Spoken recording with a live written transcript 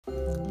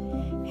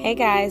Hey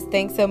guys,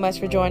 thanks so much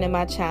for joining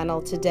my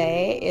channel.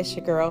 Today it's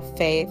your girl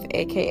Faith,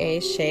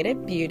 aka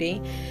Shaded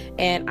Beauty,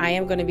 and I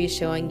am going to be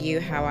showing you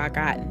how I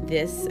got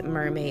this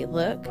mermaid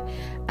look.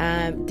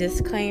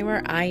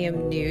 Disclaimer, I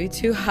am new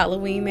to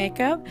Halloween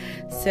makeup,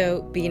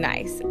 so be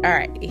nice.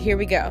 Alright, here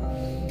we go.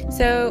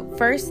 So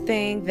first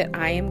thing that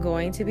I am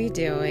going to be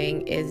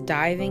doing is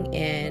diving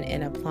in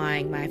and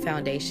applying my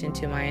foundation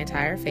to my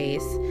entire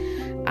face.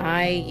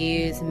 I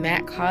use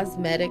MAC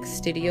Cosmetics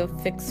Studio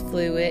Fix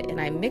Fluid, and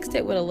I mixed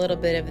it with a little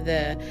bit of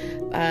the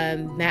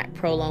MAC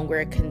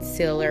Prolongwear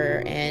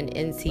Concealer and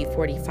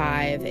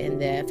NC45,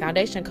 and the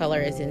foundation color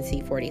is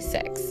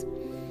NC46.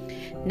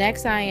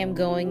 Next, I am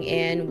going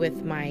in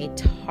with my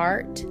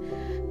Tarte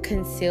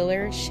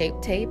Concealer Shape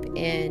Tape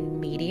in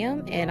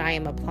medium, and I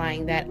am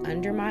applying that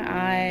under my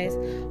eyes,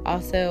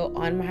 also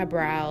on my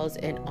brows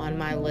and on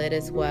my lid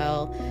as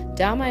well,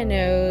 down my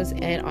nose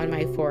and on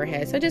my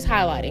forehead. So just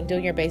highlighting,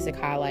 doing your basic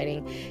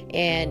highlighting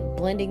and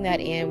blending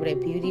that in with a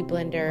beauty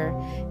blender,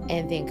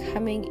 and then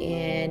coming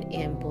in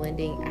and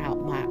blending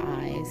out my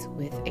eyes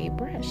with a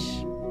brush.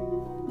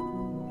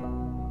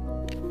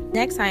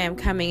 Next, I am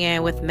coming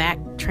in with MAC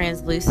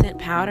Translucent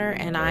powder,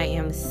 and I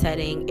am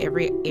setting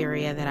every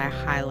area that I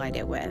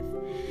highlighted with.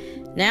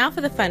 Now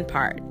for the fun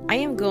part. I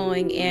am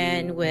going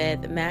in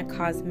with MAC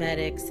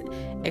Cosmetics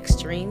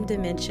Extreme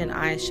Dimension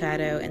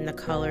eyeshadow in the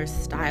color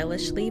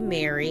Stylishly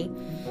Merry,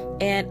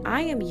 and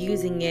I am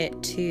using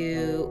it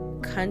to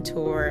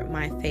contour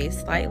my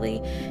face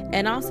slightly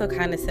and also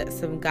kind of set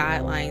some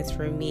guidelines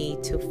for me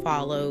to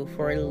follow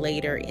for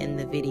later in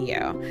the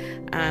video.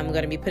 I'm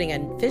going to be putting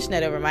a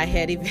fishnet over my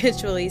head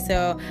eventually,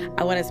 so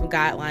I wanted some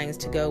guidelines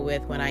to go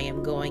with when I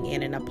am going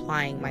in and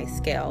applying my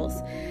scales.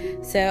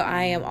 So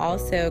I am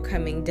also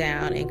coming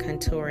down and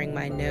contouring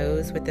my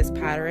nose with this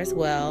powder as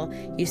well.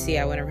 You see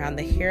I went around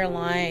the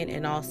hairline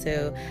and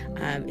also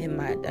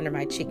under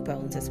my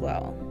cheekbones as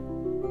well.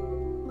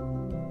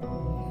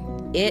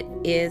 It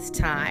is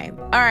time.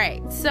 All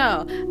right,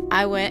 so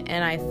I went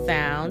and I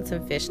found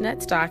some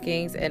fishnet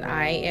stockings, and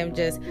I am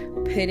just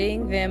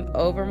putting them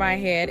over my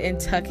head and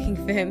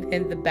tucking them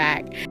in the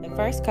back. The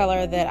first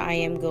color that I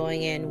am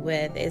going in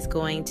with is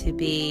going to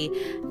be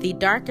the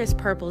darkest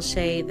purple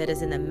shade that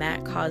is in the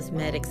MAC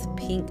Cosmetics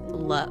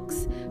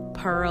Pinkluxe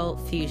Pearl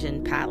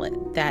Fusion palette.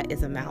 That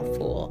is a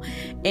mouthful,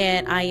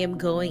 and I am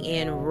going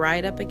in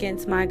right up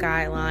against my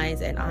guidelines,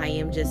 and I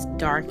am just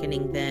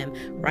darkening them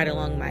right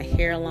along my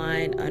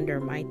hairline, under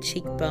my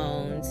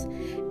cheekbones,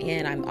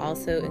 and I'm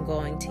also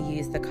going to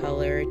use the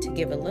color to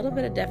give a little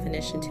bit of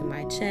definition to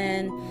my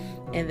chin,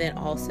 and then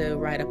also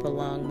right up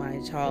along my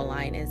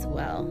jawline as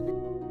well.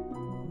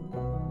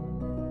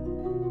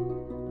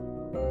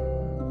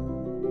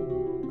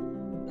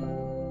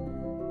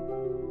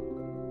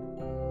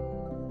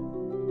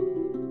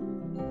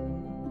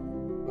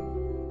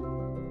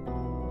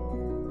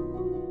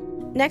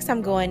 Next,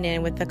 I'm going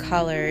in with the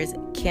colors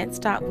Can't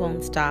Stop,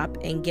 Won't Stop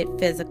and Get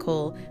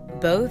Physical,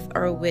 both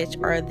of which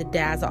are the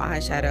Dazzle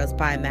eyeshadows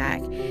by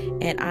MAC,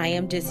 and I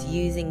am just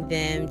using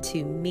them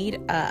to meet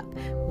up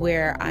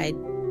where I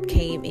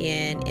came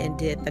in and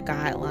did the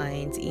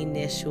guidelines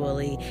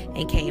initially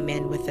and came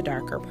in with the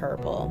darker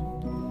purple.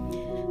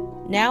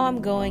 Now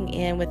I'm going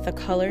in with the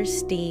color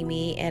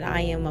Steamy, and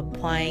I am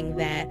applying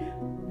that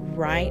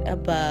right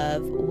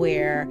above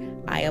where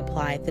I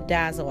applied the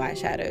Dazzle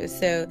eyeshadow.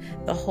 So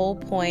the whole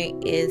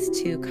point is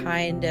to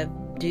kind of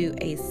do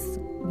a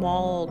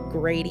small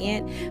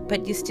gradient,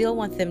 but you still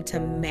want them to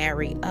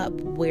marry up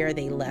where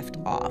they left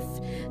off.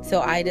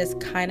 So I just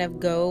kind of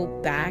go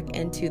back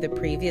into the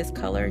previous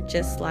color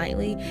just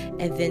slightly,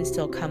 and then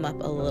still come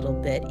up a little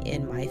bit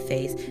in my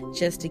face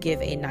just to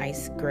give a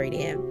nice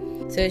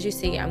gradient. So as you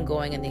see, I'm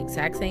going in the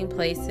exact same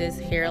places: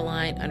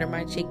 hairline, under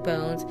my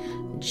cheekbones,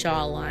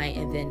 jawline,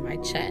 and then my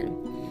chin.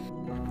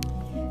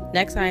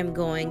 Next, I am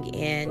going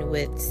in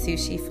with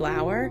Sushi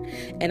Flower,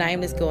 and I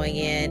am just going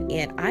in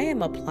and I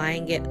am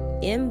applying it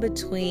in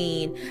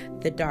between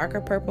the darker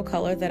purple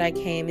color that I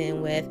came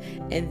in with,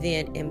 and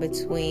then in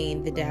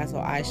between the Dazzle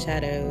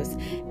eyeshadows,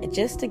 and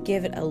just to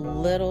give it a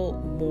little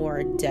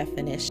more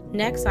definition.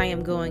 Next, I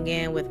am going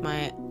in with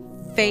my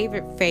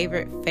favorite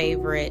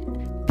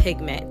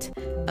pigment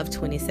of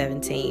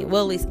 2017.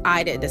 Well, at least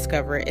I didn't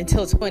discover it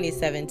until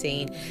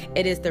 2017.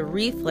 It is the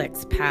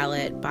Reflex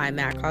palette by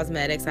MAC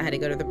Cosmetics. I had to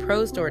go to the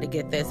pro store to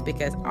get this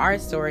because our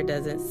store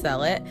doesn't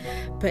sell it,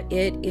 but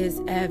it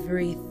is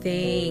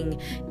everything.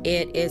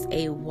 It is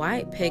a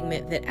white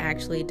pigment that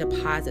actually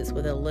deposits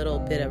with a little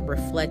bit of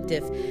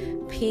reflective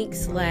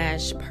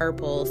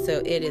pink/purple,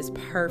 so it is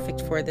perfect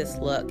for this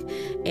look,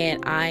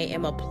 and I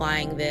am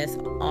applying this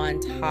on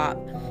top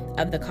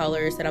of the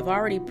colors that I've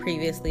already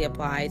previously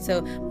applied,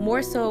 so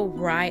more so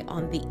right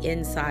on the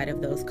inside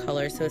of those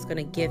colors, so it's going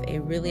to give a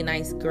really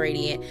nice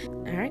gradient.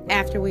 All right,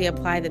 after we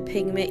apply the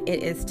pigment,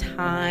 it is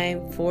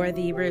time for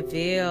the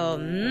reveal.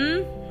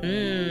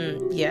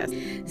 Yes,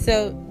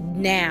 so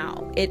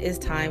now it is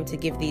time to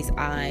give these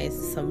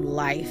eyes some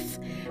life.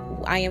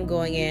 I am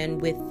going in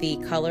with the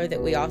color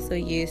that we also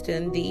used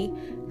in the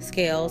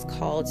scales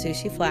called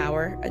Sushi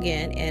Flower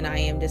again, and I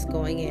am just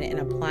going in and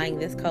applying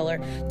this color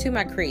to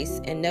my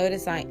crease. And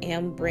notice I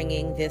am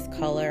bringing this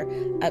color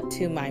up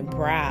to my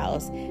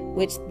brows,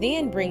 which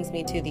then brings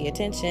me to the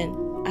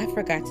attention I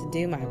forgot to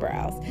do my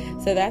brows.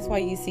 So that's why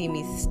you see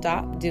me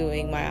stop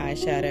doing my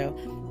eyeshadow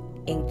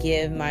and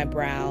give my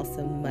brows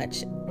some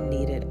much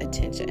needed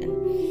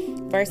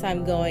attention. First,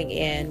 I'm going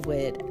in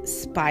with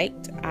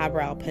spiked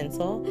eyebrow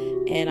pencil,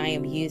 and I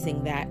am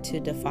using that to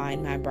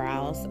define my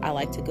brows. I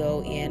like to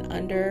go in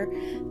under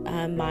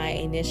my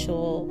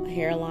initial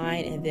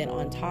hairline and then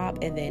on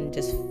top, and then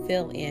just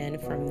fill in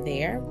from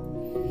there.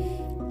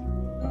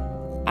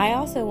 I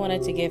also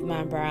wanted to give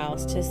my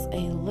brows just a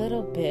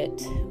little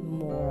bit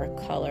more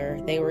color.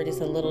 They were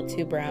just a little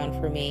too brown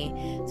for me.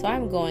 So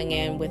I'm going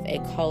in with a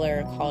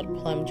color called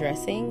Plum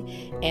Dressing,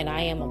 and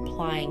I am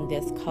applying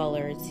this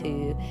color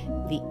to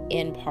the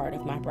end part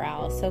of my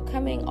brows. So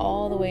coming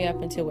all the way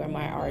up into where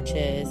my arch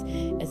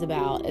is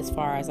about as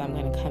far as I'm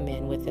going to come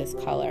in with this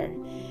color.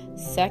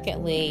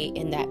 Secondly,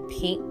 in that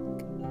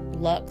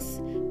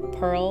Pinkluxe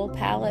Pearl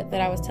palette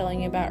that I was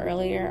telling you about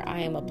earlier, I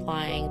am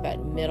applying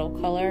that middle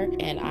color,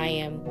 and I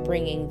am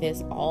bringing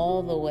this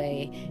all the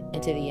way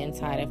into the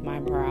inside of my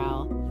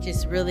brow,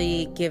 just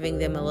really giving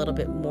them a little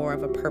bit more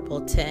of a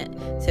purple tint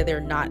so they're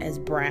not as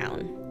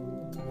brown.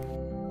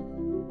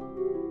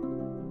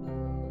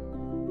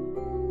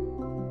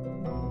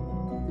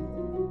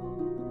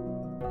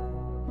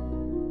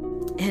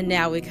 And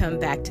now we come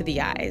back to the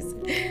eyes.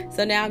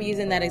 So now I'm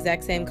using that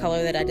exact same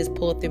color that I just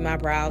pulled through my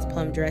brows,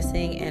 Plum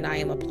Dressing, and I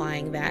am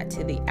applying that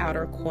to the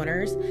outer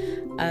corners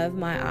of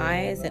my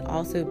eyes and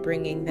also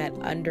bringing that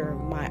under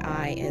my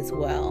eye as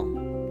well.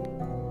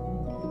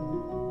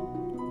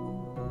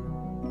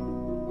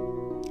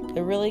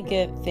 The really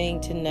good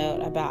thing to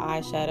note about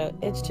eyeshadow,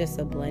 it's just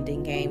a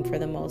blending game for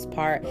the most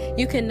part.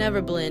 You can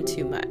never blend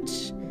too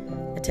much.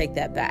 I take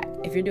that back.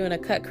 If you're doing a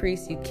cut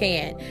crease, you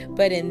can.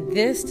 But in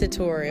this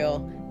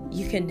tutorial,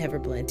 you can never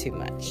blend too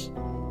much.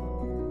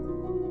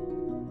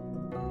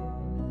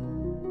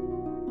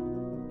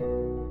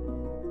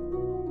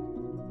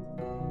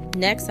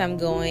 Next, I'm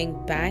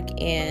going back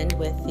in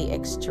with the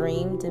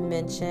Extreme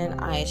Dimension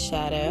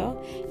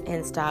eyeshadow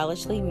in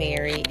Stylishly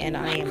Mary, and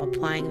I am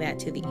applying that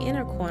to the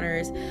inner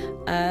corners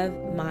of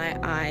my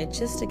eye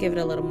just to give it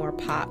a little more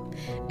pop.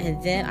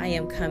 And then I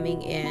am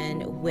coming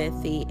in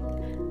with the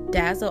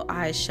Dazzle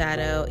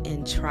eyeshadow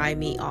in Try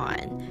Me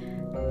On.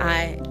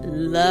 I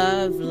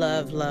love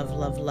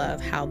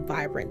how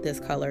vibrant this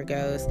color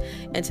goes.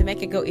 And to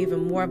make it go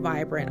even more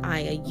vibrant,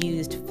 I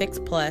used Fix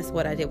Plus.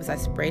 What I did was I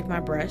sprayed my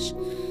brush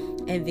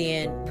and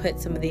then put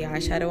some of the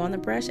eyeshadow on the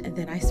brush, and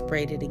then I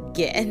sprayed it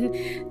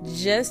again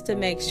just to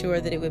make sure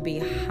that it would be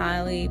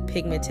highly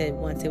pigmented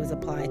once it was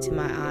applied to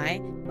my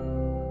eye.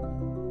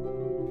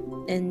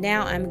 And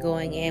now I'm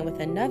going in with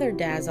another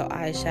Dazzle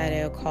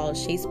eyeshadow called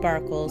She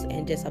Sparkles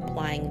and just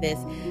applying this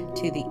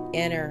to the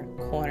inner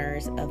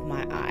corners of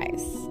my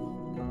eyes.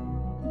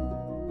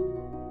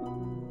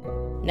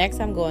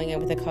 Next, I'm going in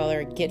with the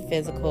color Get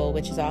Physical,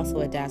 which is also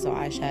a Dazzle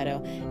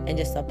eyeshadow, and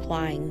just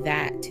applying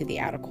that to the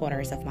outer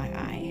corners of my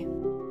eye.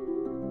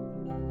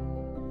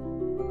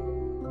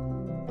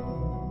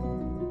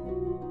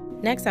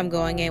 Next, I'm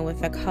going in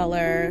with a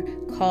color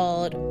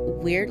called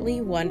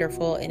Weirdly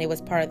Wonderful, and it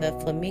was part of the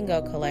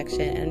Flamigo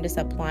collection, and I'm just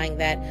applying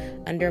that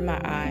under my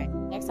eye.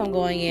 Next, I'm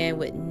going in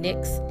with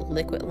NYX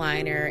liquid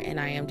liner,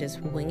 and I am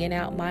just winging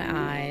out my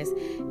eyes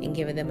and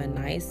giving them a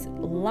nice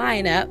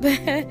lineup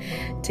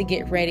to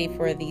get ready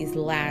for these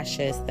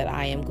lashes that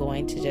I am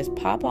going to just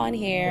pop on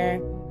here.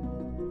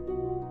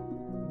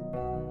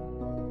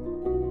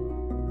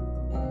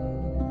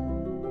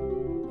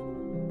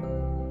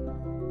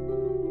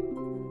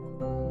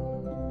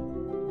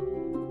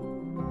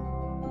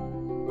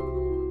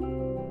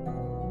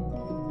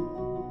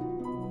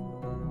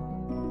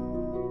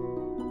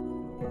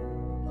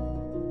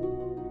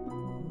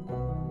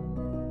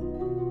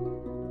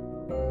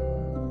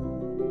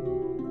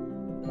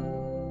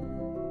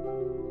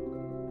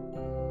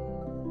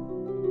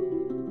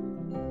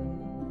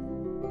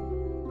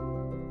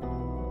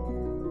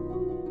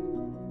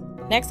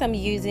 Next, I'm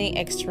using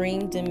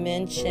Extreme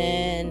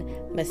Dimension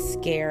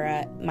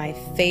mascara, my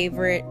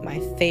favorite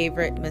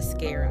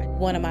mascara.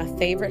 One of my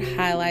favorite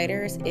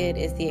highlighters. It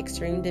is the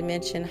Extreme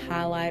Dimension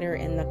highlighter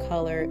in the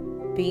color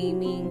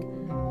Beaming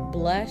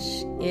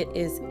Blush. It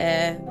is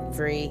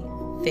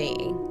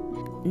everything.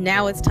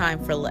 Now it's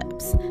time for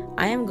lips.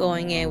 I am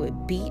going in with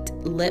Beet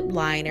lip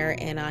liner,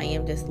 and I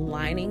am just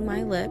lining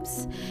my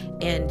lips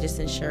and just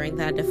ensuring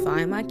that I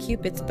define my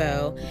Cupid's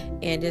bow,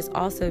 and just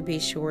also be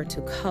sure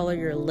to color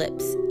your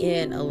lips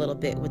in a little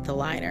bit with the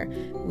liner.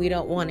 We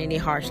don't want any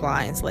harsh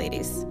lines,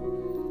 ladies.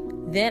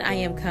 Then I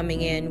am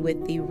coming in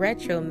with the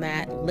Retro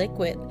Matte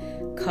liquid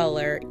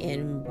color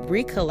in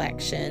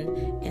Recollection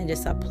and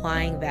just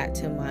applying that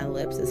to my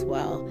lips as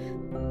well.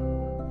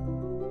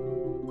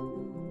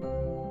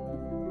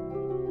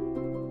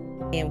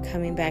 I am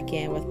coming back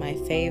in with my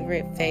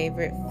favorite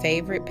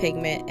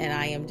pigment, and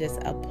I am just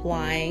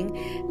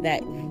applying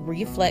that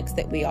reflex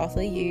that we also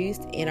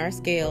used in our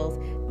scales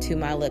to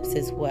my lips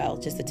as well,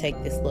 just to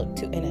take this look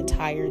to an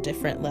entire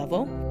different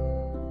level.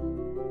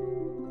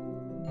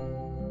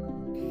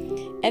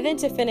 And then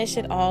to finish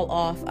it all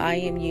off, I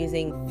am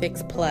using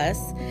Fix Plus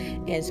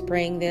and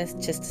spraying this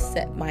just to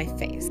set my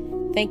face.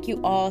 Thank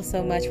you all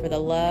so much for the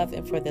love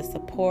and for the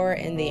support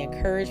and the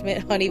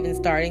encouragement on even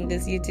starting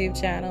this YouTube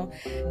channel.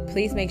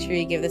 Please make sure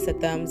you give this a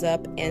thumbs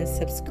up and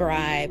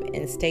subscribe,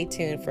 and stay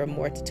tuned for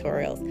more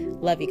tutorials.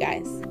 Love you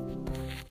guys.